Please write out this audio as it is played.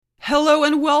Hello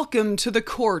and welcome to the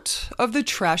court of the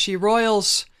trashy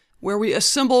royals, where we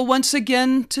assemble once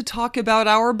again to talk about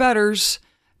our betters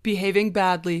behaving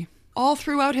badly all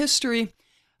throughout history.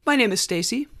 My name is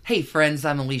Stacy. Hey friends,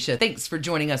 I'm Alicia. Thanks for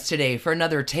joining us today for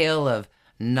another tale of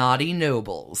naughty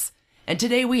nobles. And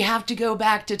today we have to go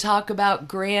back to talk about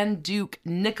Grand Duke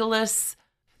Nicholas.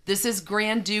 This is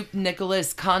Grand Duke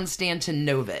Nicholas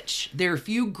Konstantinovich. There are a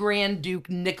few Grand Duke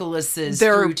Nicholases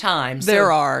through time. So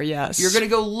there are, yes. You're going to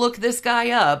go look this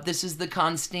guy up. This is the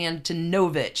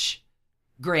Konstantinovich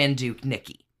Grand Duke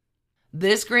Nicky.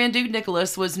 This Grand Duke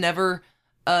Nicholas was never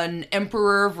an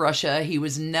emperor of Russia. He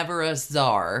was never a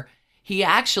czar. He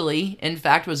actually, in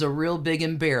fact, was a real big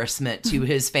embarrassment to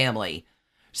his family.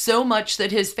 So much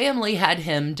that his family had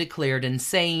him declared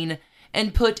insane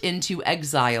and put into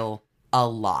exile a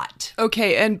lot.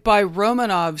 Okay, and by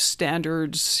Romanov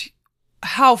standards,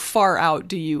 how far out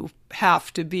do you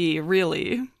have to be,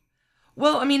 really?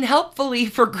 Well, I mean, helpfully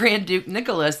for Grand Duke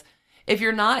Nicholas, if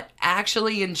you're not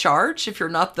actually in charge, if you're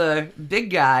not the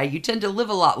big guy, you tend to live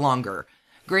a lot longer.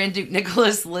 Grand Duke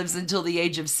Nicholas lives until the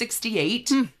age of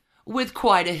 68, with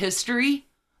quite a history.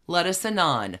 Let us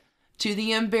anon to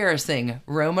the embarrassing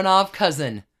Romanov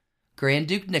cousin, Grand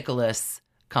Duke Nicholas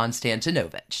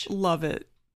Konstantinovich. Love it.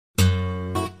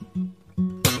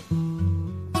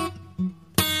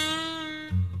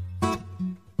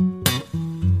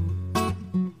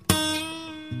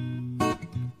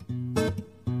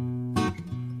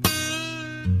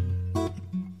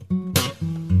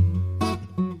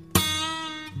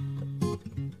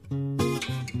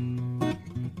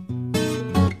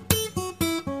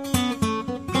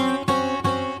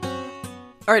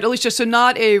 All right, Alicia, so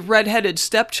not a redheaded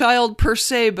stepchild per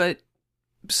se, but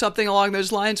something along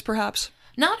those lines, perhaps?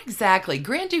 Not exactly.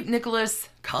 Grand Duke Nicholas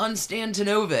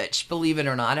Konstantinovich, believe it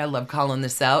or not, I love calling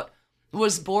this out,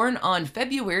 was born on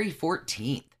February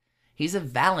 14th. He's a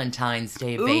Valentine's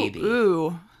Day baby.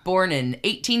 Ooh. Born in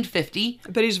 1850. I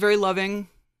bet he's very loving.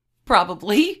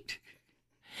 Probably.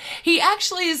 He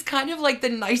actually is kind of like the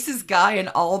nicest guy in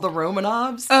all the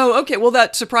Romanovs. Oh, okay. Well,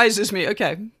 that surprises me.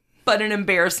 Okay. But an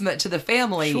embarrassment to the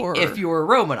family Sure. if you're a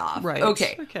Romanov. Right.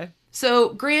 Okay. So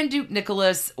Grand Duke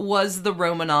Nicholas was the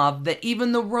Romanov that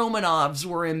even the Romanovs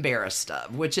were embarrassed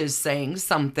of, which is saying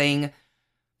something.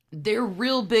 They're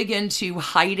real big into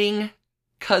hiding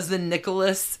cousin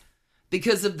Nicholas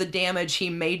because of the damage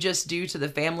he may just do to the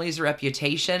family's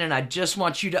reputation. And I just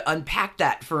want you to unpack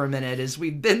that for a minute as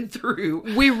we've been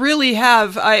through. We really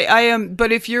have. I am,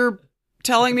 but if you're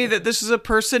telling me that this is a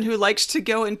person who likes to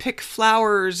go and pick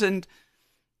flowers and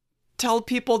tell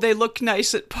people they look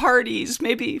nice at parties,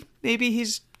 maybe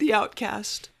he's the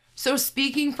outcast. So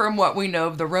speaking from what we know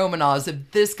of the Romanovs, if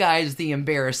this guy is the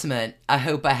embarrassment, I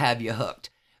hope I have you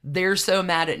hooked. They're so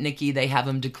mad at Nicky, they have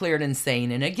him declared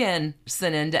insane and again,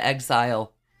 sent into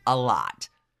exile a lot.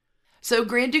 So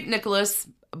Grand Duke Nicholas,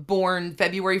 born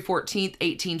February 14th,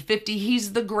 1850,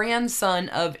 he's the grandson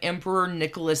of Emperor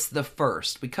Nicholas I.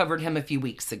 We covered him a few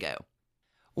weeks ago.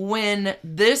 When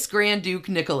this Grand Duke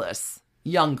Nicholas,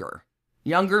 younger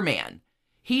man,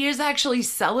 he is actually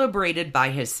celebrated by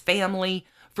his family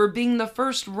for being the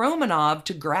first Romanov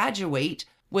to graduate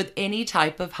with any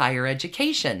type of higher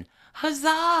education.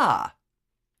 Huzzah!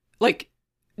 Like,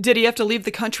 did he have to leave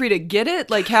the country to get it?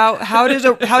 Like, how did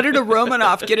a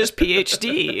Romanov get his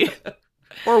PhD?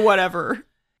 Or whatever.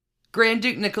 Grand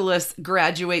Duke Nicholas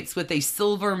graduates with a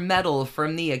silver medal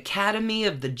from the Academy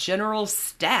of the General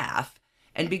Staff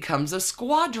and becomes a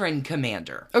squadron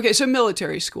commander. Okay, so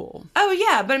military school. Oh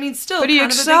yeah, but I mean still but he kind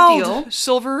excelled. Of a big deal.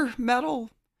 Silver medal,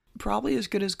 probably as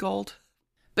good as gold.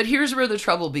 But here's where the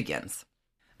trouble begins.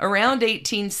 Around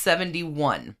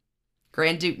 1871,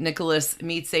 Grand Duke Nicholas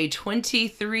meets a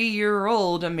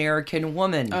 23-year-old American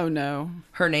woman. Oh, no.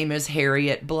 Her name is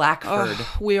Harriet Blackford.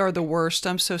 Oh, we are the worst.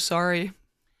 I'm so sorry.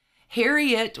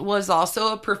 Harriet was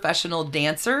also a professional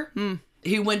dancer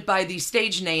who went by the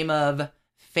stage name of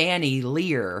Fanny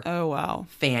Lear. Oh, wow.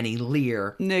 Fanny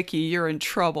Lear. Nicky, you're in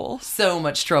trouble. So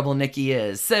much trouble Nicky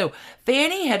is. So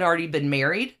Fanny had already been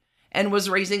married and was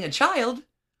raising a child.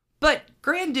 But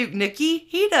Grand Duke Nicky,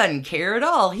 he doesn't care at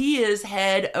all. He is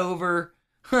head over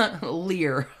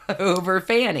Lear, over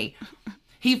Fanny.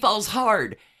 He falls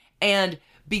hard and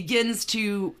begins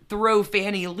to throw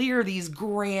Fanny Lear these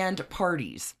grand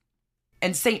parties.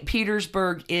 And St.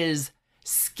 Petersburg is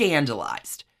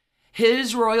scandalized.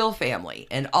 His royal family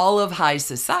and all of high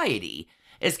society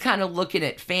is kind of looking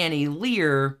at Fanny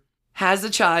Lear, has a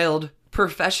child,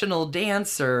 professional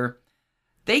dancer.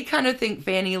 They kind of think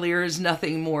Fanny Lear is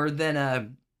nothing more than a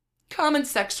common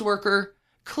sex worker,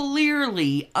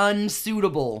 clearly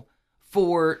unsuitable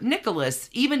for Nicholas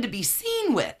even to be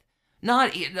seen with.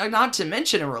 not to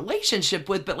mention a relationship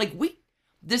with, but like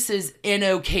this is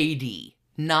NOKD,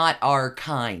 not our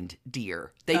kind,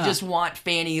 dear. They just want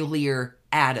Fanny Lear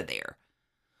out of there.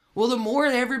 Well, the more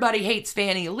everybody hates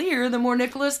Fanny Lear, the more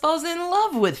Nicholas falls in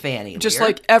love with Fanny Lear. Just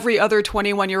like every other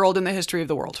 21-year-old in the history of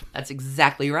the world. That's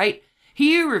exactly right.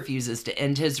 He refuses to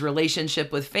end his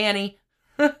relationship with Fanny.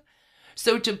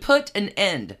 So to put an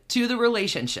end to the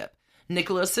relationship,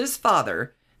 Nicholas's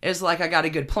father is like, I got a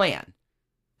good plan.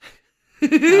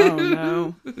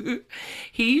 Oh, no.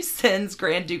 He sends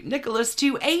Grand Duke Nicholas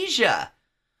to Asia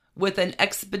with an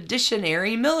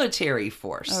expeditionary military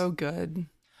force. Oh, good.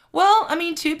 Well, I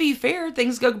mean, to be fair,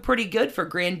 things go pretty good for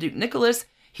Grand Duke Nicholas.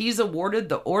 He's awarded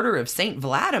the Order of St.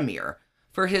 Vladimir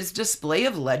for his display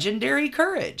of legendary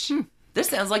courage. This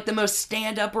sounds like the most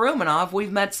stand-up Romanov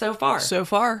we've met so far. So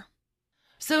far.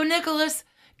 So Nicholas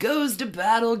goes to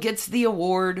battle, gets the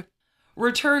award,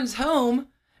 returns home,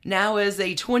 now as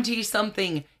a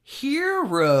 20-something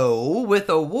hero with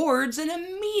awards, and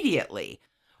immediately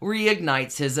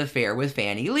reignites his affair with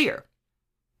Fanny Lear.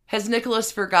 Has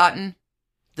Nicholas forgotten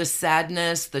the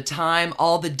sadness, the time,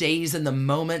 all the days and the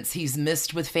moments he's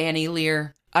missed with Fanny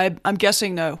Lear? I'm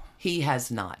guessing no. He has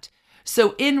not.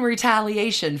 So in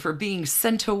retaliation for being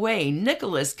sent away,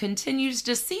 Nicholas continues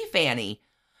to see Fanny,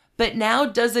 but now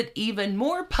does it even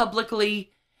more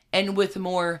publicly and with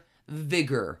more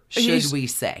vigor, should we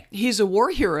say. He's a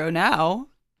war hero now.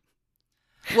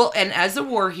 Well, and as a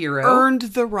war hero... Earned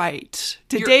the right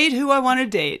to date who I want to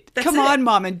date. Come on,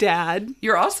 Mom and Dad.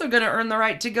 You're also going to earn the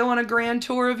right to go on a grand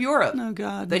tour of Europe. Oh,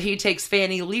 God. That he takes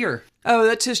Fanny Lear. Oh,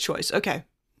 that's his choice. Okay.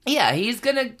 Yeah, he's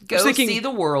going to go see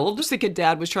the world. I was thinking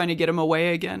Dad was trying to get him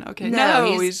away again. Okay.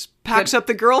 No, he packs up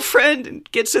the girlfriend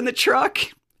and gets in the truck,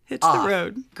 hits the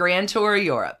road. Grand tour of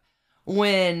Europe.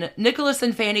 When Nicholas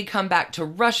and Fanny come back to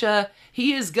Russia,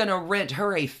 he is going to rent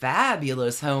her a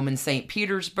fabulous home in St.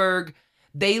 Petersburg.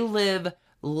 They live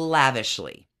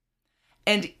lavishly.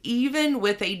 And even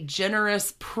with a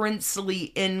generous princely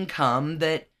income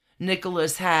that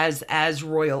Nicholas has as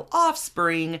royal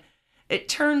offspring, it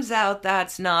turns out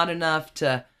that's not enough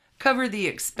to cover the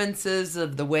expenses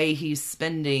of the way he's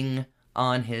spending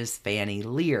on his Fanny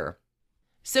Lear.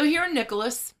 So here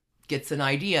Nicholas gets an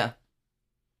idea.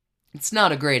 It's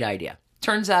not a great idea.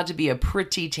 Turns out to be a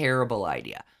pretty terrible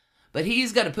idea. But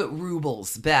he's got to put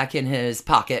rubles back in his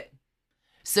pocket.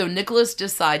 So Nicholas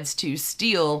decides to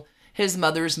steal his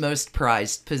mother's most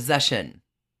prized possession.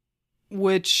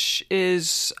 Which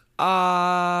is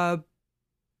a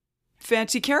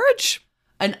fancy carriage?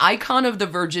 An icon of the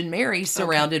Virgin Mary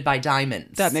surrounded by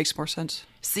diamonds. That makes more sense.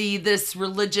 See, this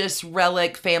religious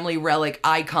relic, family relic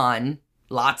icon,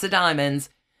 lots of diamonds,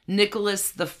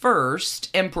 Nicholas I,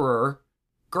 Emperor,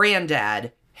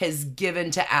 granddad, has given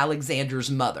to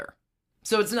Alexander's mother.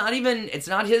 So it's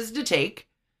not his to take.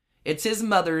 It's his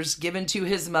mother's, given to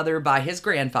his mother by his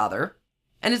grandfather.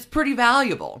 And it's pretty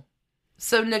valuable.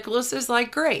 So Nicholas is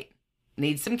like, great,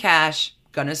 need some cash,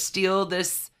 gonna steal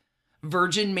this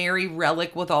Virgin Mary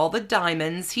relic with all the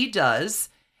diamonds. He does,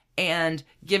 and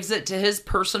gives it to his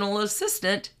personal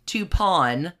assistant to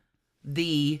pawn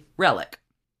the relic.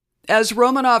 As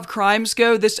Romanov crimes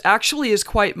go, this actually is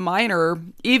quite minor,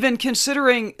 even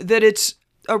considering that it's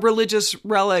a religious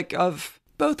relic of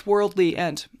both worldly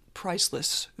and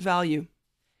priceless value.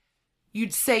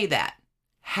 You'd say that.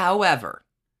 However,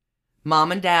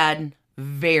 Mom and Dad,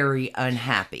 very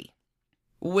unhappy.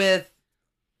 With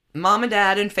Mom and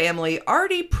Dad and family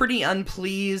already pretty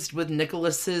unpleased with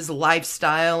Nicholas's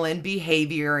lifestyle and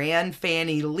behavior and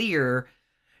Fanny Lear,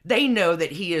 they know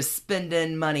that he is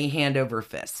spending money hand over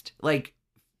fist. Like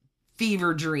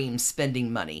fever dream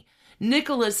spending money.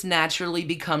 Nicholas naturally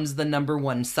becomes the number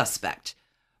one suspect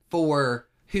for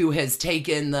who has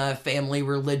taken the family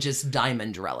religious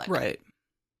diamond relic. Right.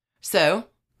 So,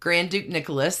 Grand Duke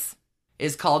Nicholas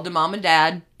is called to Mom and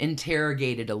Dad,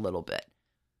 interrogated a little bit.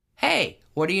 Hey,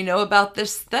 what do you know about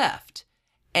this theft?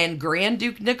 And Grand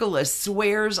Duke Nicholas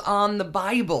swears on the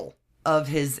Bible of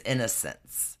his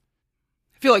innocence.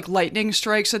 I feel like lightning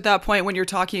strikes at that point when you're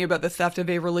talking about the theft of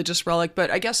a religious relic,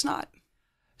 but I guess not.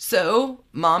 So,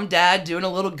 Mom, Dad doing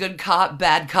a little good cop,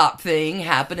 bad cop thing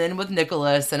happening with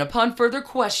Nicholas, and upon further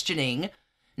questioning,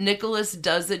 Nicholas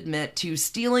does admit to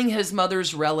stealing his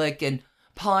mother's relic and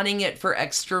pawning it for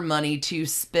extra money to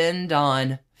spend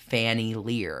on Fanny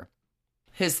Lear.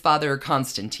 His father,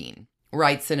 Konstantin,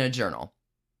 writes in a journal,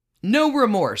 "No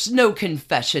remorse, no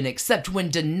confession, except when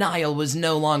denial was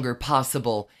no longer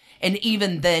possible, and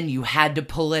even then you had to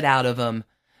pull it out of him.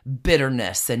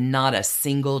 Bitterness and not a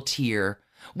single tear.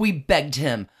 We begged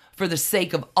him, for the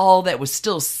sake of all that was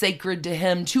still sacred to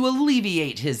him, to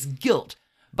alleviate his guilt,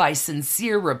 By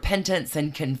sincere repentance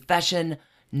and confession,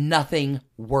 nothing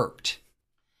worked.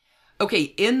 Okay,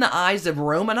 in the eyes of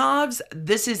Romanovs,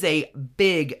 this is a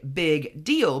big, big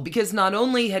deal because not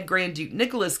only had Grand Duke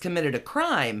Nicholas committed a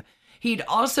crime, he'd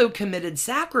also committed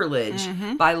sacrilege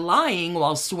by lying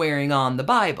while swearing on the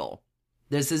Bible.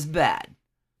 This is bad.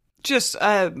 Just,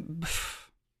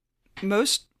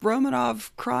 most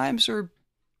Romanov crimes are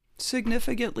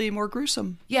significantly more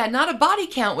gruesome. Yeah, not a body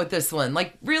count with this one.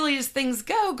 Like, really, as things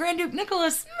go, Grand Duke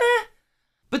Nicholas, meh.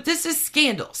 But this is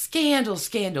scandal, scandal,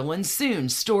 scandal, and soon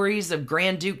stories of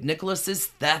Grand Duke Nicholas's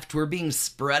theft were being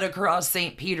spread across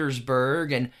St.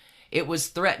 Petersburg, and it was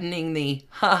threatening the,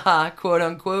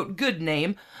 quote-unquote, good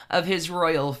name of his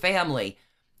royal family.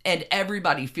 And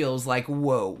everybody feels like,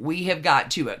 whoa, we have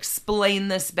got to explain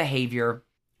this behavior.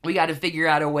 We got to figure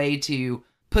out a way to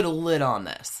put a lid on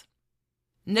this.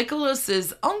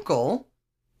 Nicholas's uncle,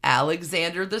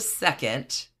 Alexander II,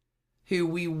 who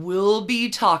we will be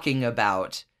talking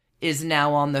about, is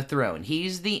now on the throne.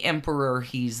 He's the emperor,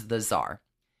 he's the czar.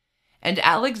 And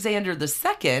Alexander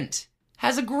II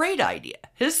has a great idea.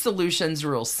 His solution's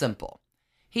real simple.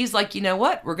 He's like, you know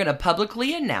what? We're going to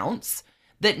publicly announce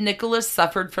that Nicholas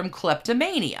suffered from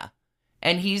kleptomania,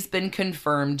 and he's been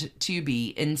confirmed to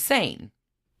be insane.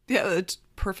 Yeah, it's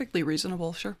perfectly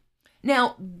reasonable, sure.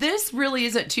 Now, this really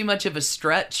isn't too much of a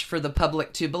stretch for the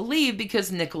public to believe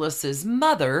because Nicholas's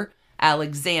mother,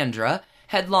 Alexandra,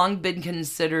 had long been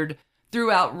considered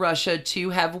throughout Russia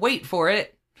to have, wait for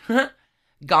it,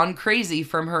 gone crazy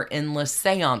from her endless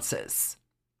seances.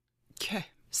 Okay.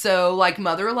 So, like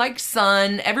mother, like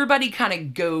son, everybody kind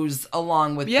of goes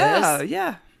along with this.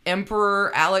 Yeah.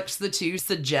 Emperor Alex II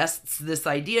suggests this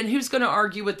idea, and who's going to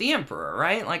argue with the emperor,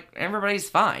 right? Like, everybody's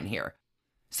fine here.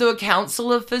 So a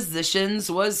council of physicians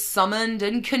was summoned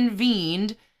and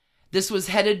convened. This was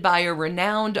headed by a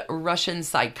renowned Russian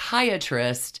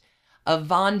psychiatrist,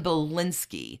 Ivan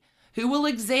Belinsky, who will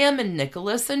examine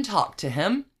Nicholas and talk to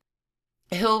him.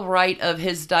 He'll write of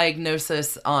his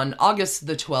diagnosis on August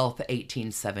the 12th,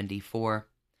 1874.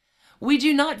 We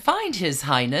do not find His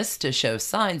Highness to show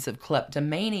signs of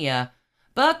kleptomania,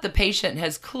 but the patient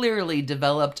has clearly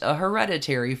developed a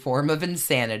hereditary form of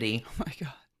insanity. Oh my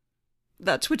God.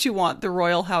 That's what you want the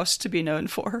royal house to be known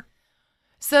for.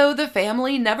 So the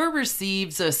family never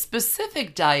receives a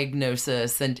specific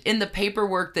diagnosis, and in the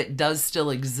paperwork that does still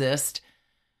exist,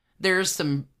 there's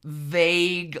some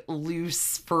vague,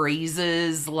 loose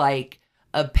phrases like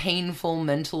a painful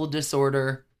mental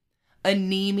disorder,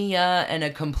 anemia, and a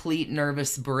complete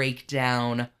nervous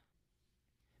breakdown.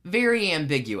 Very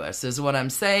ambiguous is what I'm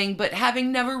saying, but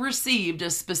having never received a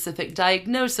specific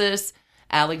diagnosis,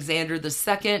 Alexander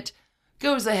II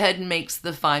goes ahead and makes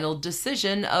the final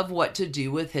decision of what to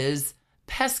do with his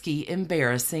pesky,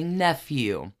 embarrassing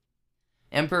nephew.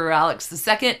 Emperor Alex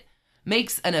II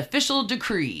makes an official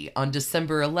decree on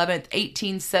December 11th,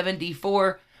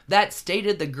 1874, that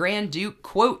stated the Grand Duke,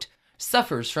 quote,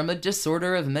 suffers from a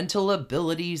disorder of mental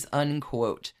abilities,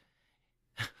 unquote.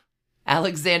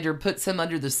 Alexander puts him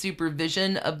under the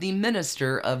supervision of the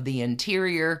Minister of the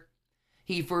Interior.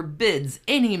 He forbids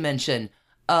any mention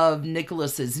of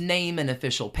Nicholas's name in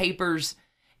official papers,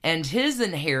 and his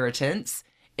inheritance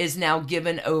is now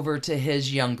given over to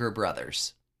his younger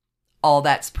brothers. All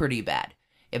that's pretty bad.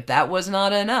 If that was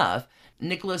not enough,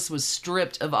 Nicholas was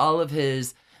stripped of all of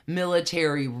his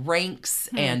military ranks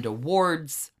and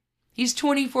awards. He's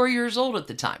 24 years old at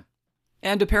the time.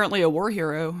 And apparently a war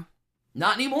hero.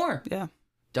 Not anymore. Yeah.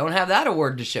 Don't have that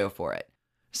award to show for it.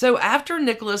 So after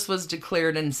Nicholas was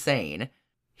declared insane,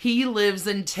 he lives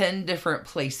in 10 different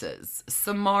places.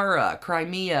 Samara,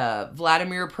 Crimea,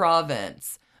 Vladimir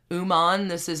Province, Uman,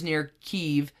 this is near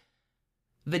Kyiv,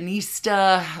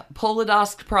 Vinnytsia,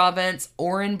 Polodsk Province,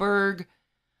 Orenburg.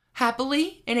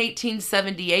 Happily, in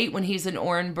 1878, when he's in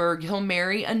Orenburg, he'll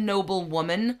marry a noble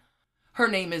woman. Her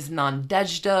name is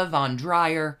Nadezhda von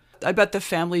Dreyer. I bet the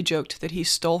family joked that he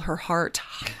stole her heart.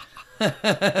 Bye.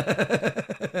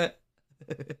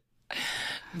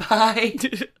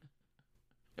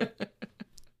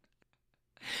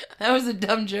 That was a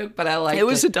dumb joke, but I liked it. It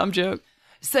was a dumb joke.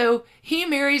 So he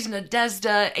marries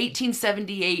Nadezhda,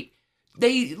 1878.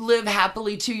 They live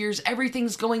happily 2 years.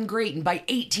 Everything's going great. And by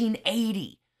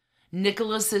 1880,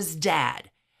 Nicholas's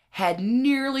dad had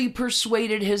nearly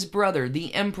persuaded his brother,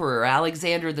 the Emperor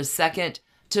Alexander II,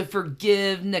 to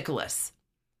forgive Nicholas.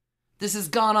 This has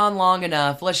gone on long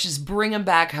enough. Let's just bring him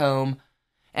back home.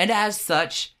 And as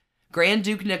such, Grand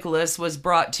Duke Nicholas was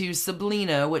brought to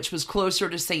Sablina, which was closer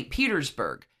to St.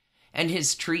 Petersburg, and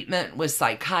his treatment with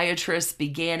psychiatrists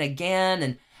began again,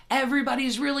 and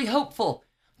everybody's really hopeful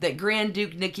that Grand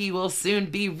Duke Nicky will soon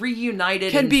be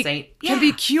reunited Can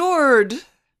be cured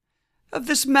of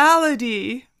this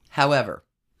malady. However,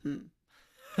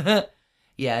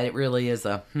 yeah, it really is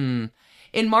a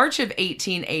In March of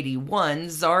 1881,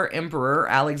 Tsar Emperor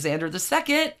Alexander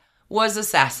II was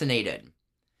assassinated,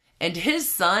 and his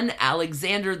son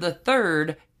Alexander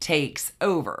III takes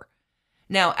over.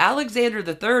 Now, Alexander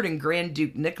III and Grand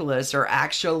Duke Nicholas are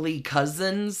actually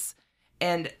cousins,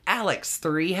 and Alex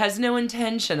III has no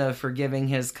intention of forgiving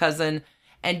his cousin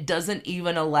and doesn't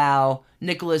even allow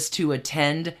Nicholas to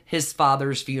attend his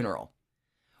father's funeral.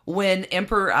 When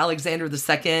Emperor Alexander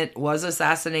II was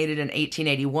assassinated in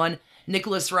 1881,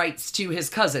 Nicholas writes to his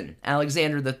cousin,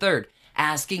 Alexander III,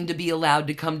 asking to be allowed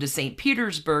to come to St.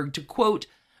 Petersburg to, quote,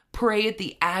 pray at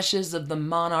the ashes of the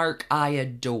monarch I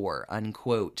adore,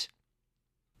 unquote.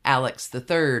 Alex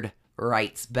III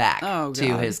writes back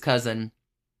to his cousin.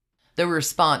 The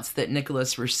response that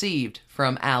Nicholas received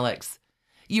from Alex: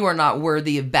 you are not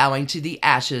worthy of bowing to the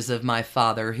ashes of my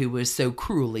father who was so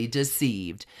cruelly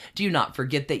deceived. Do not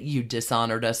forget that you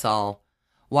dishonored us all.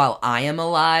 While I am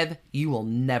alive, you will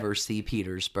never see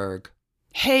Petersburg.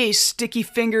 Hey, sticky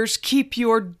fingers, keep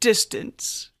your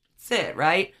distance. That's it,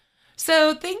 right?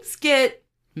 So things get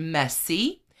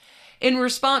messy. In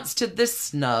response to this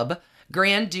snub,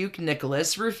 Grand Duke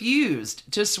Nicholas refused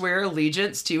to swear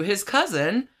allegiance to his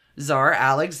cousin, Tsar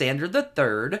Alexander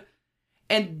III,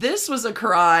 and this was a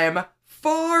crime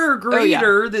far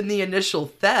greater than the initial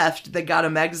theft that got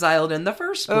him exiled in the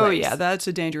first place. Oh yeah, that's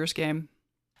a dangerous game.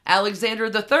 Alexander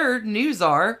III, new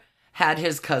Tsar, had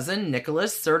his cousin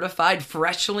Nicholas certified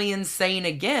freshly insane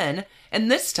again, and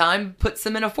this time puts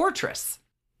him in a fortress.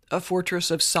 A fortress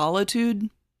of solitude?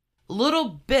 Little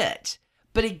bit,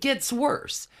 but it gets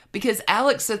worse, because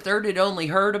Alex III had only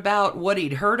heard about what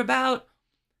he'd heard about.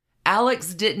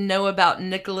 Alex didn't know about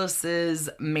Nicholas's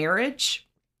marriage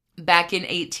back in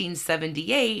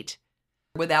 1878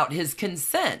 without his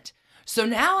consent. So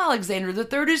now Alexander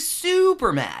III is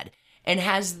super mad and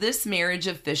has this marriage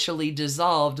officially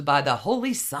dissolved by the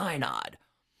Holy Synod.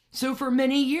 So for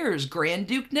many years, Grand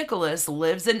Duke Nicholas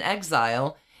lives in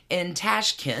exile in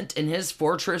Tashkent in his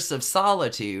fortress of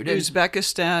solitude.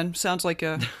 Uzbekistan sounds like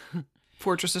a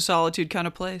fortress of solitude kind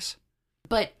of place.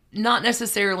 But not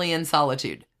necessarily in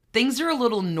solitude. Things are a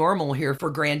little normal here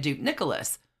for Grand Duke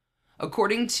Nicholas.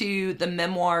 According to the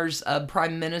memoirs of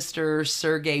Prime Minister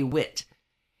Sergei Witte,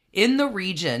 in the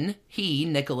region,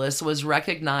 Nicholas, was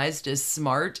recognized as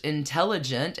smart,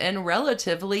 intelligent, and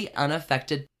relatively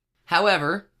unaffected.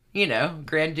 However,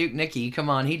 Grand Duke Nicky, come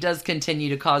on, he does continue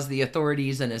to cause the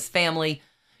authorities and his family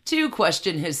to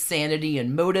question his sanity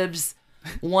and motives.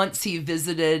 Once he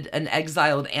visited an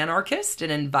exiled anarchist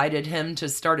and invited him to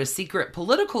start a secret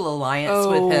political alliance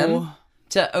with him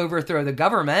to overthrow the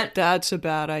government. That's a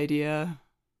bad idea.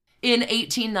 In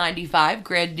 1895,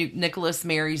 Grand Duke Nicholas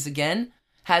marries again,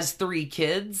 has 3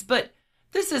 kids, but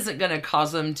this isn't going to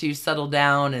cause him to settle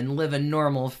down and live a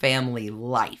normal family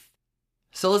life.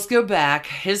 So let's go back.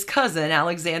 His cousin,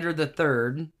 Alexander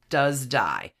III, does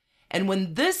die. And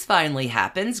when this finally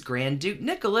happens, Grand Duke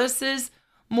Nicholas is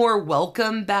more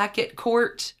welcome back at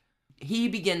court. He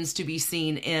begins to be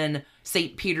seen in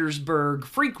St. Petersburg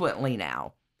frequently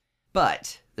now.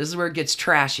 But this is where it gets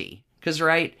trashy. Because,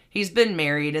 right, he's been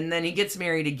married and then he gets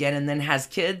married again and then has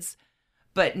kids.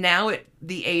 But now at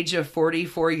the age of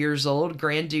 44 years old,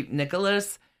 Grand Duke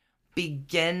Nicholas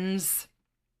begins,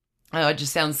 it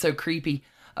just sounds so creepy,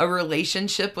 a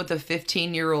relationship with a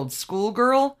 15-year-old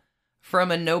schoolgirl from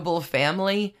a noble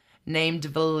family named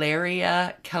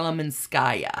Valeria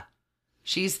Kalaminskaya.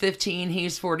 She's 15,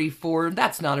 he's 44.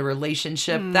 That's not a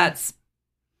relationship. That's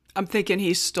I'm thinking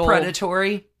he stole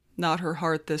predatory. Not her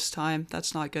heart this time.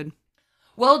 That's not good.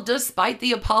 Well, despite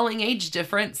the appalling age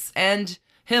difference and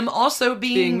him also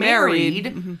being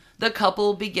married, the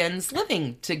couple begins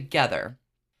living together.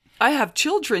 I have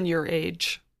children your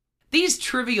age. These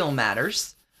trivial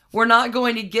matters were not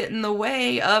going to get in the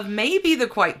way of maybe the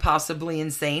quite possibly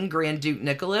insane Grand Duke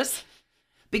Nicholas,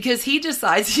 because he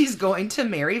decides he's going to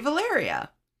marry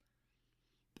Valeria.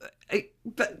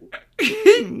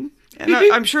 And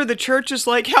I'm sure the church is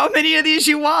like, how many of these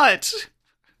you want?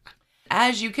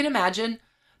 As you can imagine,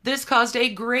 this caused a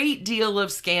great deal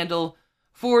of scandal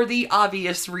for the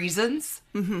obvious reasons,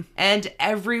 and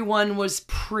everyone was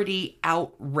pretty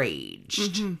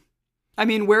outraged. I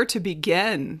mean, where to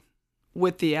begin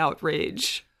with the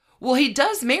outrage? Well, he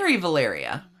does marry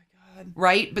Valeria. Oh my God.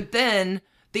 Right? But then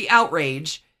the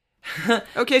outrage.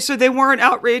 Okay, so they weren't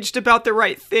outraged about the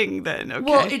right thing then.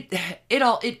 Okay.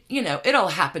 Well, it all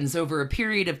happens over a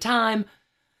period of time.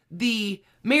 The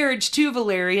Marriage to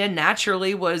Valeria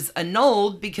naturally was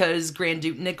annulled because Grand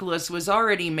Duke Nicholas was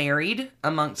already married,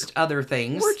 amongst other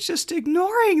things. We're just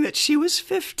ignoring that she was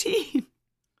 15.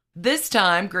 This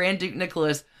time, Grand Duke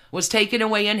Nicholas was taken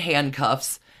away in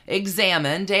handcuffs,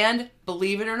 examined, and,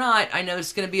 believe it or not, I know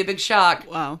it's going to be a big shock,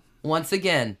 Wow. once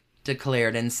again,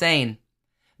 declared insane.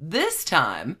 This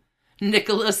time,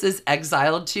 Nicholas is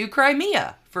exiled to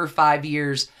Crimea for 5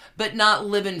 years, but not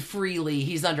living freely.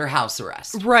 He's under house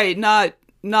arrest. Right,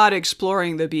 not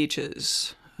exploring the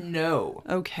beaches. No.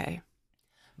 Okay.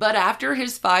 But after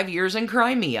his 5 years in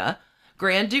Crimea,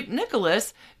 Grand Duke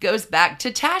Nicholas goes back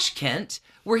to Tashkent,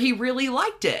 where he really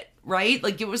liked it, right?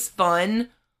 Like, it was fun.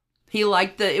 He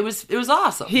liked it was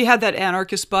awesome. He had that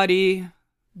anarchist buddy.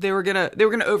 They were gonna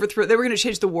overthrow. They were gonna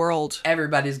change the world.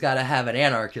 Everybody's got to have an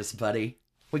anarchist buddy.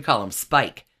 We call him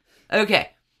Spike.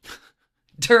 Okay.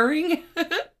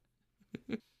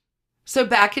 So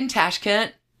back in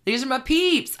Tashkent, these are my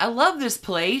peeps. I love this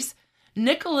place.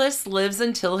 Nicholas lives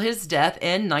until his death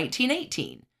in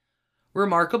 1918.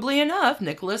 Remarkably enough,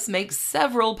 Nicholas makes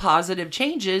several positive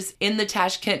changes in the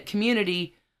Tashkent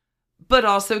community, but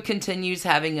also continues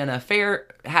having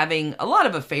a lot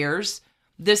of affairs.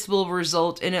 This will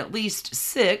result in at least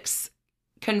 6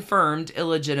 confirmed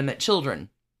illegitimate children.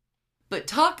 But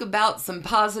talk about some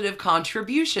positive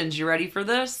contributions. You ready for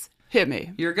this? Hit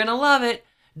me. You're gonna love it.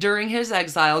 During his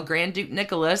exile, Grand Duke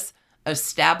Nicholas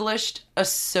established a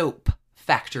soap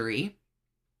factory.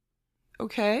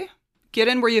 Okay. Get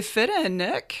in where you fit in,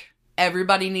 Nick.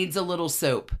 Everybody needs a little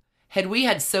soap. Had we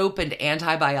had soap and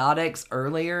antibiotics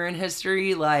earlier in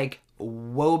history, like,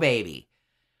 whoa, baby.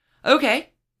 Okay.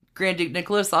 Grand Duke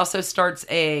Nicholas also starts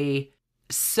a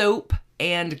soap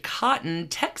and cotton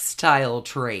textile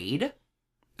trade.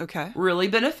 Okay. Really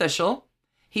beneficial.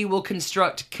 He will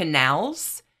construct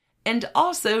canals and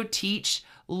also teach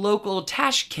local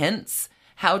Tashkents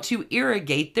how to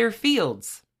irrigate their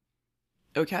fields.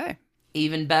 Okay.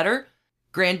 Even better,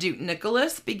 Grand Duke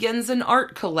Nicholas begins an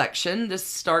art collection. This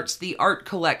starts the art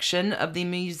collection of the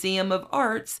Museum of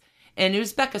Arts in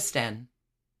Uzbekistan.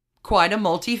 Quite a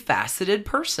multifaceted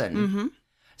person. Mm-hmm.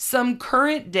 Some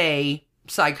current day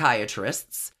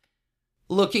psychiatrists,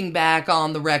 looking back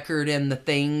on the record and the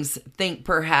things, think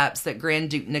perhaps that Grand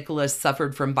Duke Nicholas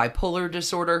suffered from bipolar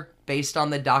disorder based on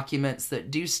the documents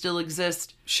that do still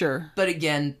exist. Sure. But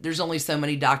again, there's only so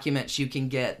many documents you can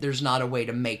get. There's not a way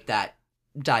to make that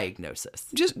diagnosis.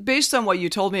 Just based on what you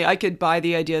told me, I could buy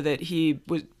the idea that he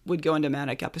would go into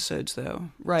manic episodes, though.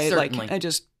 Right? Certainly.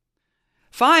 Like,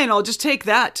 fine, I'll just take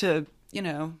that to,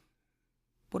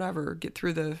 whatever, get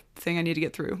through the thing I need to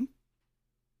get through.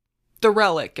 The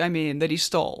relic, that he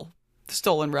stole. The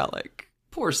stolen relic.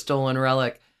 Poor stolen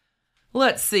relic.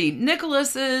 Let's see.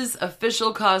 Nicholas's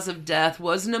official cause of death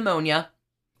was pneumonia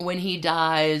when he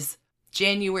dies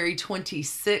January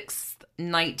 26th,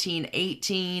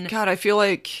 1918. God,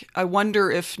 I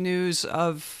wonder if news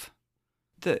of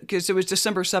because it was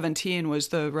December 17 was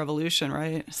the revolution,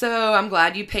 right? So I'm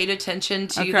glad you paid attention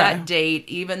to that date.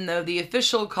 Even though the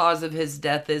official cause of his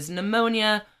death is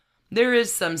pneumonia, there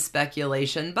is some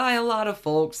speculation by a lot of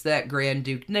folks that Grand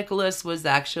Duke Nicholas was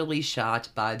actually shot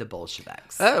by the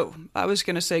Bolsheviks. Oh, I was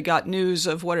going to say got news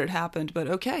of what had happened, but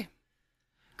okay.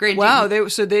 Wow,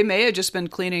 they may have just been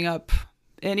cleaning up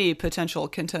any potential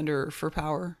contender for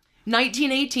power.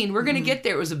 1918, we're going to get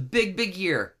there. It was a big, big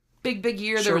year. Big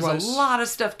year. Sure there was was a lot of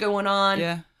stuff going on.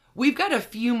 Yeah. We've got a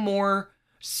few more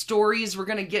stories. We're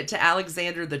going to get to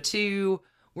Alexander II.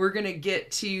 We're going to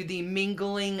get to the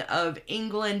mingling of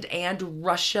England and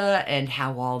Russia and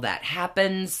how all that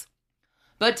happens.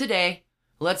 But today,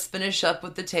 let's finish up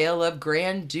with the tale of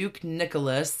Grand Duke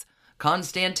Nicholas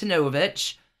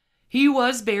Konstantinovich. He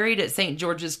was buried at St.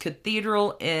 George's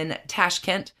Cathedral in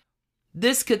Tashkent.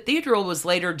 This cathedral was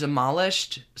later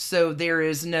demolished, so there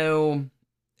is no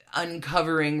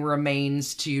uncovering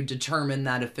remains to determine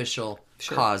that official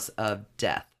cause of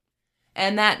death.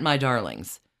 And that, my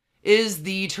darlings, is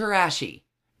the trashy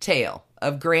tale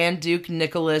of Grand Duke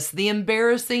Nicholas, the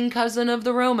embarrassing cousin of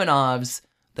the Romanovs,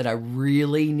 that I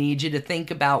really need you to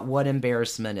think about what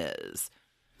embarrassment is.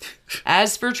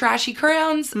 As for trashy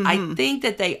crowns, I think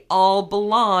that they all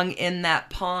belong in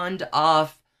that pawned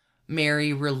off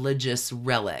merry religious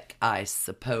relic, I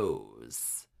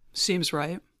suppose. Seems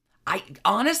right. I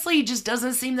honestly just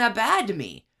doesn't seem that bad to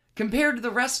me. Compared to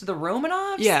the rest of the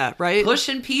Romanovs? Yeah, right?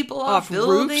 Pushing people off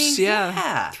buildings? Roofs,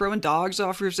 yeah. Throwing dogs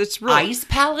off roofs. It's real. Ice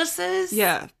palaces?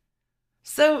 Yeah.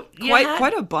 So,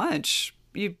 quite a bunch.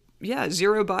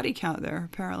 Zero body count there,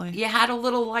 apparently. You had a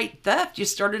little light theft. You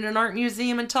started an art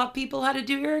museum and taught people how to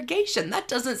do irrigation. That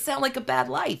doesn't sound like a bad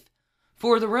life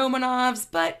for the Romanovs,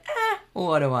 but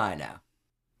what do I know?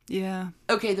 Yeah.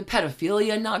 Okay, the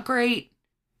pedophilia, not great.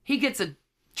 He gets a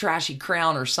trashy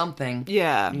crown or something.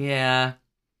 Yeah. Yeah.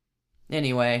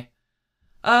 Anyway.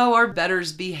 Oh, our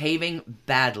better's behaving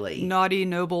badly. Naughty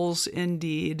nobles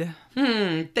indeed.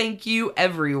 Thank you,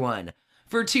 everyone,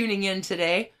 for tuning in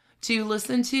today to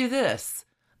listen to this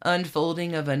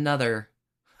unfolding of another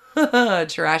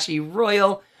trashy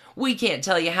royal. We can't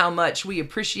tell you how much we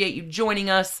appreciate you joining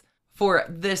us for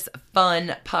this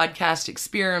fun podcast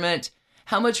experiment.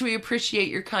 How much we appreciate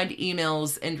your kind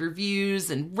emails and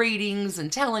reviews and ratings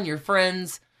and telling your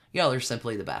friends. Y'all are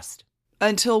simply the best.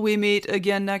 Until we meet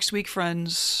again next week,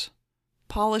 friends,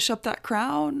 polish up that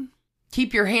crown.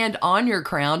 Keep your hand on your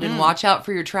crown and watch out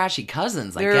for your trashy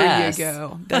cousins, I there guess. There you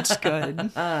go. That's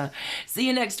good. See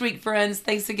you next week, friends.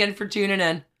 Thanks again for tuning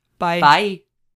in. Bye. Bye.